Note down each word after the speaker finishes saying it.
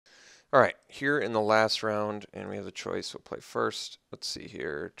All right, here in the last round, and we have the choice. We'll play first. Let's see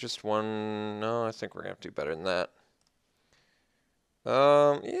here. Just one. No, I think we're gonna have to do better than that.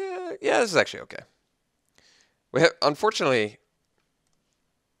 Yeah, this is actually okay. Unfortunately,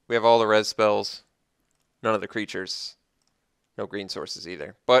 we have all the res spells, none of the creatures, no green sources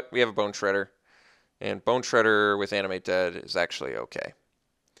either. But we have a Bone Shredder, and Bone Shredder with Animate Dead is actually okay.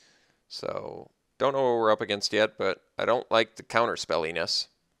 So, don't know what we're up against yet, but I don't like the counter spelliness.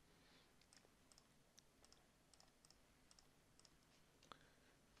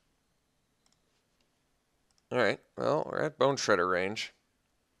 Alright, well, we're at Bone Shredder range.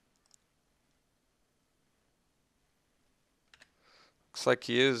 Looks like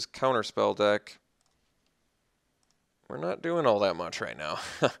he is counterspell deck. We're not doing all that much right now.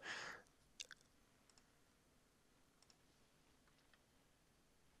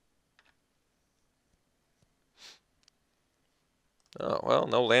 Oh, well,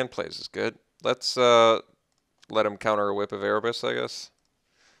 no land plays is good. Let's let him counter a Whip of Erebus, I guess.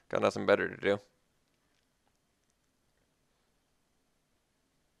 Got nothing better to do.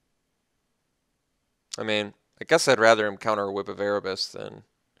 I mean, I guess I'd rather him counter a Whip of Erebus than...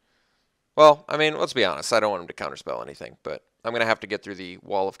 Well, I mean, let's be honest. I don't want him to counterspell anything, but I'm going to have to get through the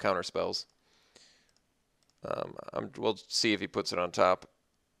wall of counterspells. We'll see if he puts it on top.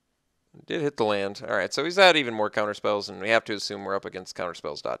 Did hit the land. All right, so he's at even more counterspells, and we have to assume we're up against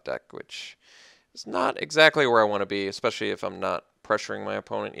counterspells.deck, which is not exactly where I want to be, especially if I'm not pressuring my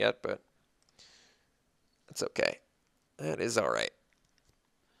opponent yet, but that's okay. That is all right.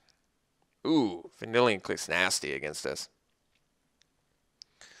 Ooh, Vanillion Click's nasty against us.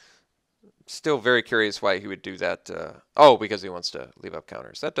 Still very curious why he would do that. Oh, because he wants to leave up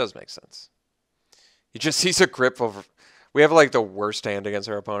counters. That does make sense. He just sees a grip over... We have like the worst hand against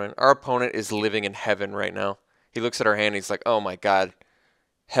our opponent. Our opponent is living in heaven right now. He looks at our hand and he's like, oh my god.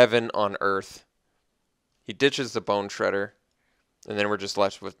 Heaven on earth. He ditches the Bone Shredder. And then we're just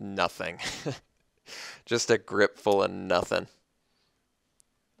left with nothing. Just a grip full of nothing.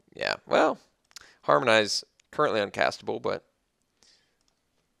 Yeah, well, Harmonize, currently uncastable, but...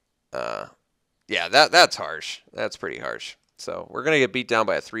 yeah, that's harsh. That's pretty harsh. So we're going to get beat down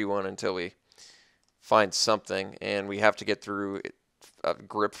by a 3-1 until we find something, and we have to get through a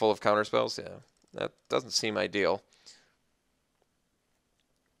grip full of counterspells. Yeah, that doesn't seem ideal.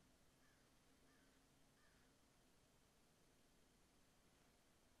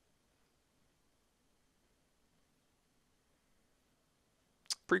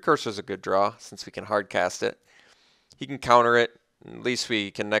 Precursor's a good draw, since we can hard cast it. He can counter it. At least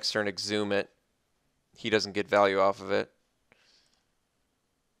we can next turn exhume it. He doesn't get value off of it.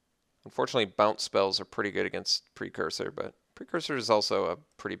 Unfortunately, bounce spells are pretty good against Precursor, but Precursor is also a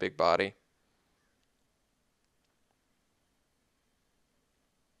pretty big body.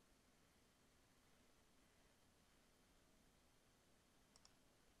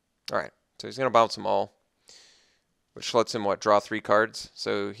 Alright, so he's going to bounce them all, which lets him, draw 3 cards.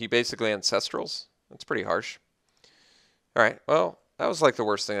 So he basically Ancestrals. That's pretty harsh. Alright, well, that was like the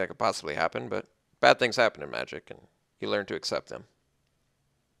worst thing that could possibly happen, but bad things happen in Magic, and you learn to accept them.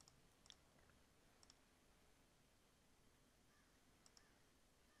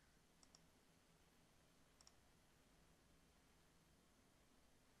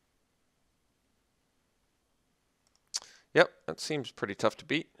 Yep, that seems pretty tough to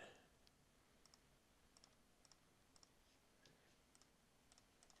beat.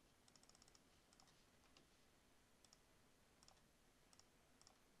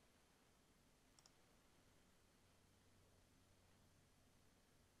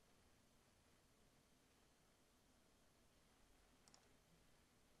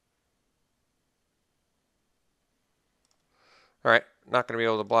 Alright, not going to be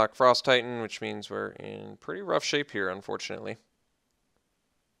able to block Frost Titan, which means we're in pretty rough shape here, unfortunately.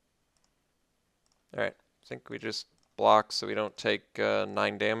 Alright, I think we just block so we don't take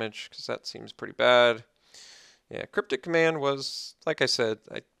 9 damage, because that seems pretty bad. Yeah, Cryptic Command was, like I said,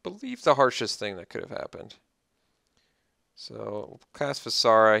 I believe the harshest thing that could have happened. So, we'll cast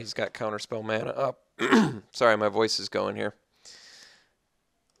Visara. He's got Counterspell mana up. Sorry, my voice is going here.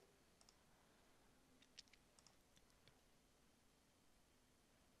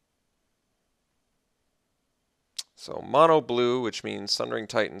 So, mono blue, which means Sundering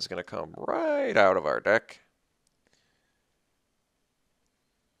Titan's going to come right out of our deck.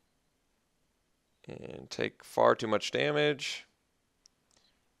 And take far too much damage.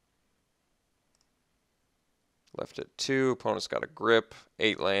 Left at 2. Opponent's got a grip.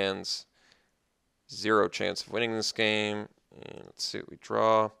 8 lands. 0 chance of winning this game. And let's see what we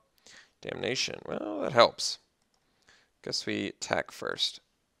draw. Damnation. Well, that helps. Guess we attack first.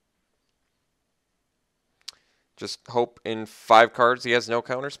 Just hope in 5 cards he has no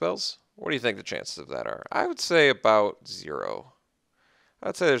counter spells? What do you think the chances of that are? I would say about 0.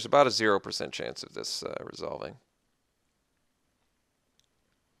 I'd say there's about a 0% chance of this resolving.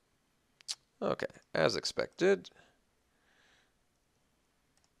 Okay, as expected.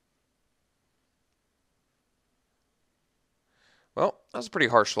 Well, that was a pretty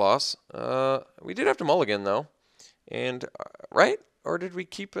harsh loss. We did have to mulligan, though. And, right? Or did we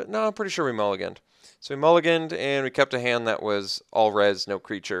keep it? No, I'm pretty sure we mulliganed. So we mulliganed, and we kept a hand that was all res, no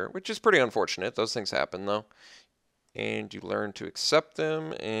creature, which is pretty unfortunate. Those things happen, though. And you learn to accept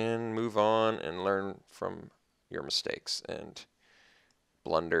them and move on and learn from your mistakes and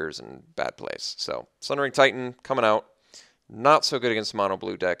blunders and bad plays. So, Sundering Titan coming out. Not so good against mono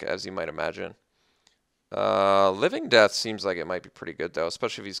blue deck, as you might imagine. Living Death seems like it might be pretty good, though,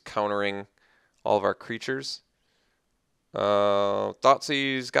 especially if he's countering all of our creatures.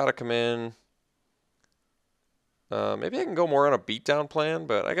 Thoughtseize got to come in. Maybe I can go more on a beatdown plan,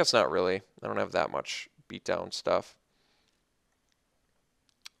 but I guess not really. I don't have that much beatdown stuff.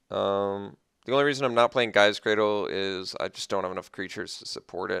 The only reason I'm not playing Guy's Cradle is I just don't have enough creatures to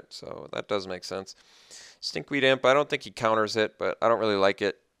support it, so that does make sense. Stinkweed Imp, I don't think he counters it, but I don't really like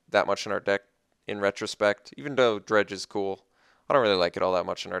it that much in our deck in retrospect. Even though Dredge is cool, I don't really like it all that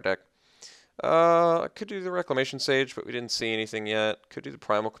much in our deck. I could do the Reclamation Sage, but we didn't see anything yet. Could do the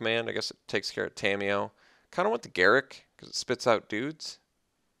Primal Command. I guess it takes care of Tameo. Kind of want the Garrick, because it spits out dudes.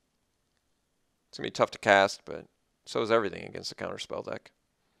 It's going to be tough to cast, but so is everything against a counterspell deck.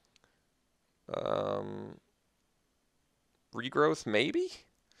 Regrowth, maybe?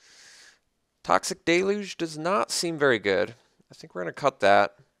 Toxic Deluge does not seem very good. I think we're going to cut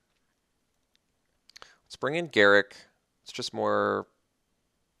that. Let's bring in Garrick. It's just more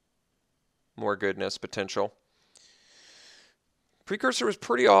goodness potential. Precursor was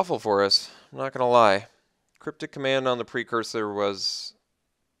pretty awful for us. I'm not going to lie. Cryptic Command on the Precursor was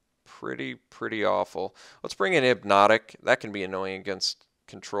pretty awful. Let's bring in Hypnotic. That can be annoying against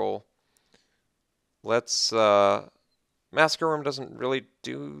control. Let's Massacre Worm doesn't really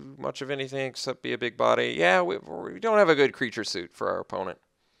do much of anything except be a big body. Yeah, we don't have a good creature suit for our opponent.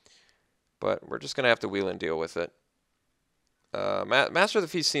 But we're just going to have to wheel and deal with it. Master of the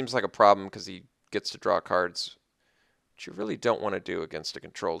Feast seems like a problem because he gets to draw cards, which you really don't want to do against a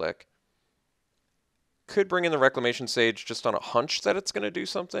control deck. Could bring in the Reclamation Sage just on a hunch that it's going to do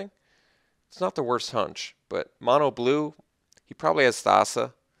something. It's not the worst hunch, but mono blue, he probably has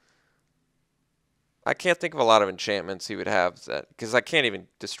Thassa. I can't think of a lot of enchantments he would have that, because I can't even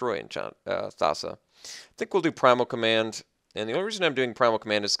destroy Thassa. I think we'll do Primal Command, and the only reason I'm doing Primal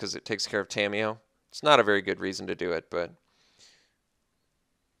Command is because it takes care of Tameo. It's not a very good reason to do it, but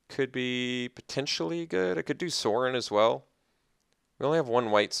could be potentially good. I could do Sorin as well. We only have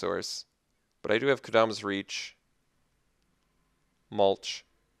one white source, but I do have Kodama's Reach, Mulch,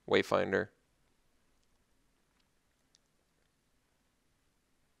 Wayfinder.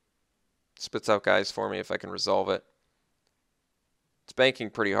 Spits out guys for me if I can resolve it. It's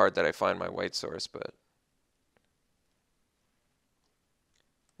banking pretty hard that I find my white source, but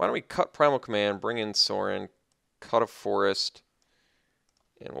why don't we cut Primal Command, bring in Sorin, cut a forest,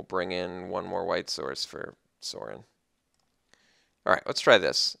 and we'll bring in one more white source for Sorin. Alright, let's try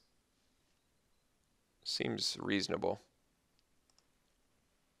this. Seems reasonable.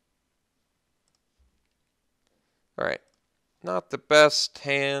 Alright. Not the best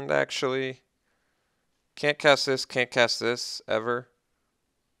hand, actually. Can't cast this, ever.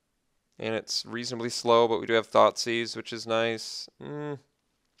 And it's reasonably slow, but we do have Thoughtseize, which is nice.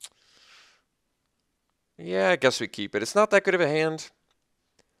 Yeah, I guess we keep it. It's not that good of a hand.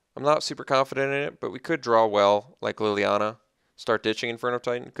 I'm not super confident in it, but we could draw well, like Liliana. Start ditching Inferno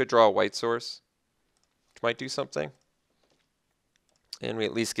Titan. Could draw a white source, which might do something. And we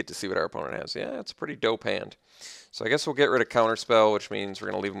at least get to see what our opponent has. Yeah, it's a pretty dope hand. So I guess we'll get rid of Counterspell, which means we're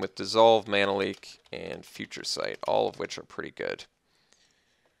going to leave him with Dissolve, Mana Leak, and Future Sight, all of which are pretty good.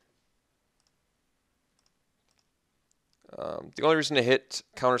 The only reason to hit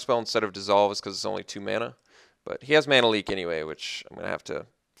Counterspell instead of Dissolve is because it's only 2 mana. But he has Mana Leak anyway, which I'm going to have to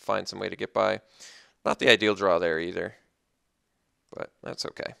find some way to get by. Not the ideal draw there either, but that's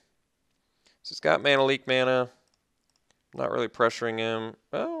okay. So he's got Mana Leak mana. Not really pressuring him.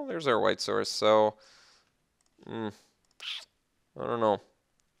 Well, there's our white source, so I don't know.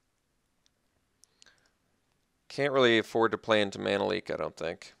 Can't really afford to play into Mana Leak, I don't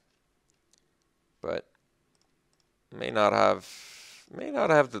think. But may not have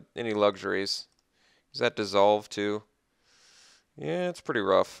any luxuries. Is that Dissolve too? Yeah, it's pretty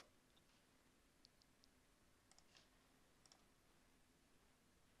rough.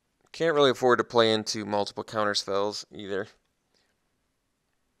 Can't really afford to play into multiple counter spells either.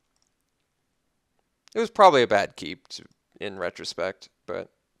 It was probably a bad keep in retrospect, but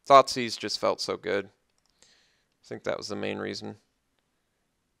Thoughtseize just felt so good. I think that was the main reason.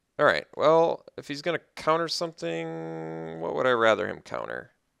 Alright, well, if he's going to counter something, what would I rather him counter?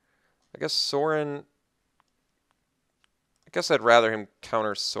 I guess Sorin. I guess I'd rather him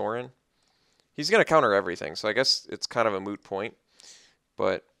counter Sorin. He's going to counter everything, so I guess it's kind of a moot point.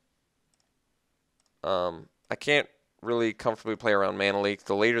 But I can't really comfortably play around Mana Leak.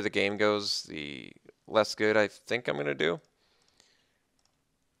 The later the game goes, the less good I think I'm going to do.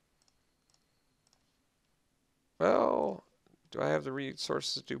 Well, do I have the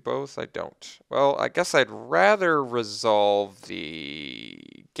resources to do both? I don't. Well, I guess I'd rather resolve the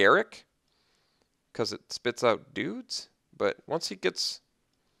Garrick because it spits out dudes. But once he gets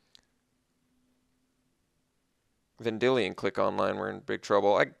Vendilion click online, we're in big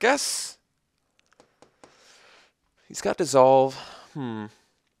trouble. I guess he's got Dissolve. I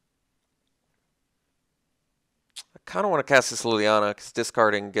kind of want to cast this Liliana because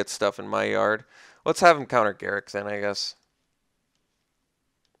discarding gets stuff in my yard. Let's have him counter Garrick then, I guess.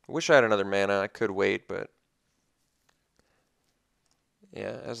 I wish I had another mana. I could wait, but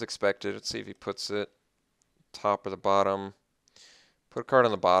yeah, as expected. Let's see if he puts it top or the bottom. Put a card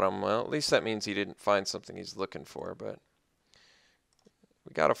on the bottom. Well, at least that means he didn't find something he's looking for, but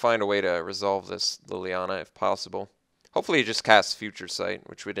we got to find a way to resolve this Liliana if possible. Hopefully he just casts Future Sight,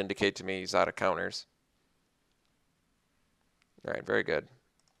 which would indicate to me he's out of counters. Alright, very good.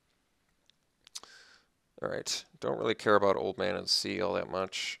 Alright, don't really care about Old Man and Sea all that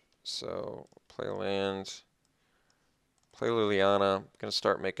much. So, play a land. Play Liliana. I'm going to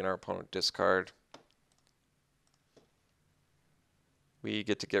start making our opponent discard. We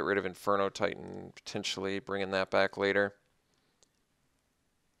get to get rid of Inferno Titan, potentially bringing that back later.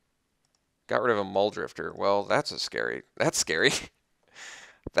 Got rid of a Muldrifter. Well, that's scary. That's scary.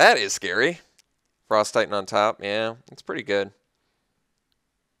 That is scary. Frost Titan on top. Yeah, it's pretty good.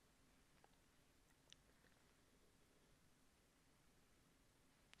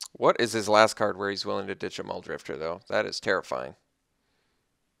 What is his last card where he's willing to ditch a Muldrifter, though? That is terrifying.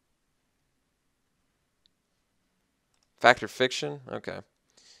 Fact or Fiction? Okay.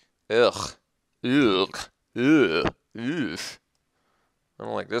 Ugh. Ugh. Ugh. Ugh. I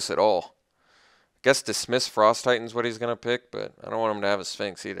don't like this at all. I guess Dismiss Frost Titan's what he's going to pick, but I don't want him to have a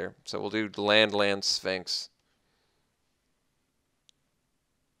Sphinx either. So we'll do land, Sphinx.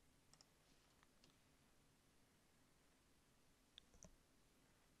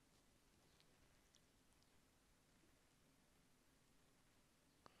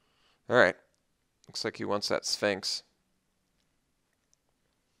 Alright. Looks like he wants that Sphinx.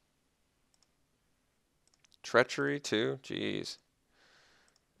 Treachery too? Jeez.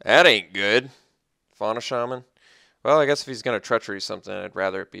 That ain't good. Fauna Shaman. Well, I guess if he's going to Treachery something, I'd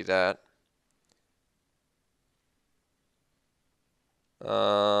rather it be that.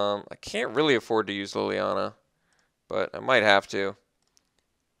 I can't really afford to use Liliana, but I might have to.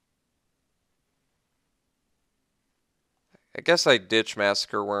 I guess I ditch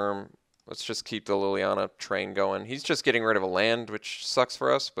Massacre Worm. Let's just keep the Liliana train going. He's just getting rid of a land, which sucks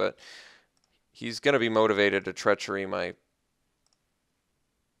for us, but he's going to be motivated to Treachery my...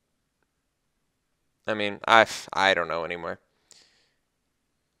 I mean, I don't know anymore.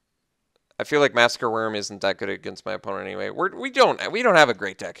 I feel like Massacre Worm isn't that good against my opponent anyway. We don't have a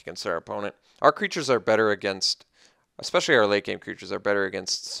great deck against our opponent. Our creatures are better against, especially our late game creatures are better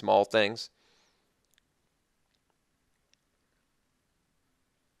against small things.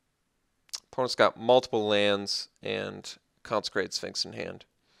 Opponent's got multiple lands and Consecrated Sphinx in hand.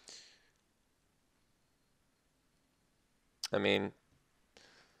 I mean,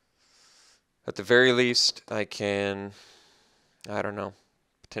 at the very least, I can, I don't know,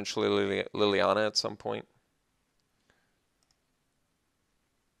 potentially Liliana at some point.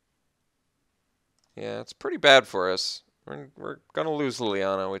 Yeah, it's pretty bad for us. We're going to lose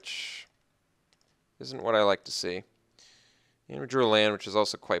Liliana, which isn't what I like to see. And we drew a land, which is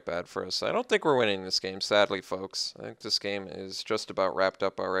also quite bad for us. I don't think we're winning this game, sadly, folks. I think this game is just about wrapped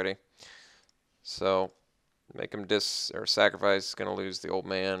up already. So, make him sacrifice. He's going to lose the Old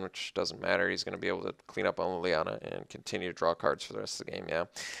Man, which doesn't matter. He's going to be able to clean up on Liliana and continue to draw cards for the rest of the game, yeah.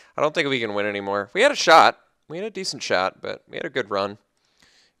 I don't think we can win anymore. We had a shot. We had a decent shot, but we had a good run. It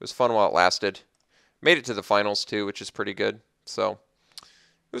was fun while it lasted. Made it to the finals, too, which is pretty good. So,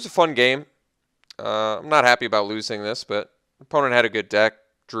 it was a fun game. I'm not happy about losing this, but opponent had a good deck,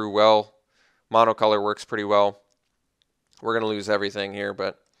 drew well. Monocolor works pretty well. We're going to lose everything here,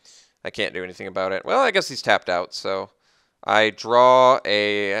 but I can't do anything about it. Well, I guess he's tapped out, so I draw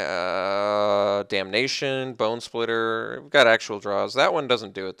a Damnation, Bone Splitter. We've got actual draws. That one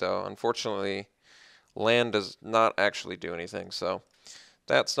doesn't do it, though. Unfortunately, land does not actually do anything, so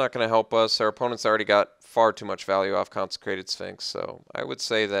that's not going to help us. Our opponent's already got far too much value off Consecrated Sphinx, so I would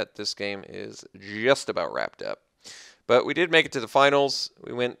say that this game is just about wrapped up. But we did make it to the finals.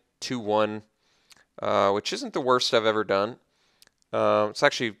 We went 2-1, which isn't the worst I've ever done. It's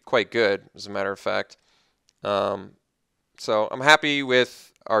actually quite good, as a matter of fact. So I'm happy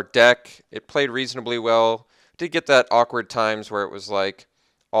with our deck. It played reasonably well. Did get that awkward times where it was like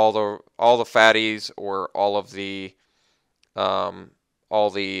all the fatties or all the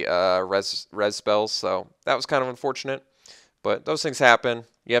res spells. So that was kind of unfortunate. But those things happen.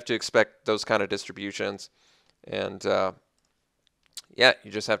 You have to expect those kind of distributions. And yeah, you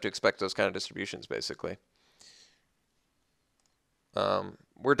just have to expect those kind of distributions, basically.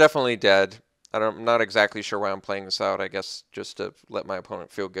 We're definitely dead. I'm not exactly sure why I'm playing this out. I guess just to let my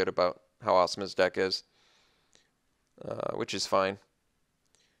opponent feel good about how awesome his deck is, which is fine.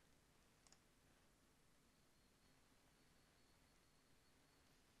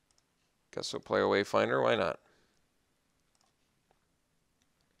 Guess we'll play a Wayfinder. Why not?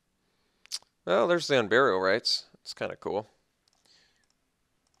 Well, there's the Unburial Rites. It's kind of cool.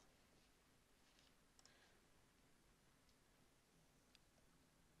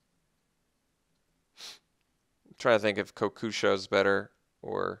 Trying to think if Kokusho is better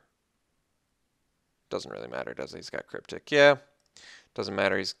or doesn't really matter, does it? He's got Cryptic. Yeah, doesn't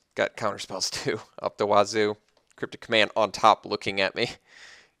matter. He's got counterspells too, up the wazoo. Cryptic Command on top looking at me.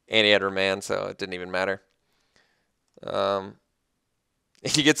 And he had Remand, so it didn't even matter.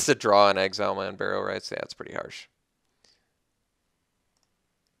 He gets to draw and exile my Unburial Rites. Yeah, it's pretty harsh.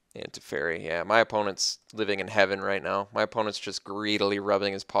 And Teferi. Yeah, my opponent's living in heaven right now. My opponent's just greedily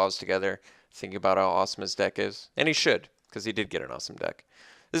rubbing his paws together, thinking about how awesome his deck is. And he should, because he did get an awesome deck.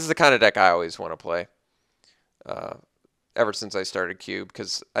 This is the kind of deck I always want to play. Ever since I started Cube,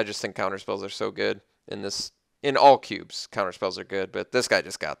 because I just think counterspells are so good. In all cubes, counterspells are good, but this guy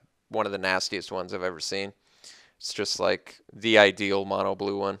just got one of the nastiest ones I've ever seen. It's just like the ideal mono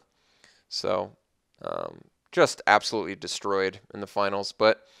blue one. So, just absolutely destroyed in the finals,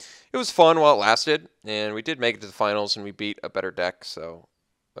 but it was fun while it lasted, and we did make it to the finals, and we beat a better deck, so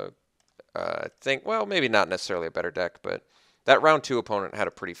I think, well, maybe not necessarily a better deck, but that round 2 opponent had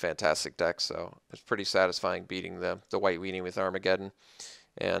a pretty fantastic deck, so it was pretty satisfying beating the White Weenie with Armageddon,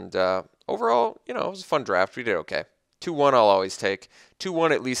 and overall, you know, it was a fun draft. We did okay. 2-1 I'll always take.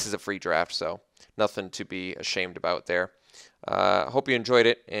 2-1 at least is a free draft, so nothing to be ashamed about there. Hope you enjoyed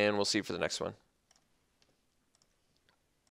it, and we'll see you for the next one.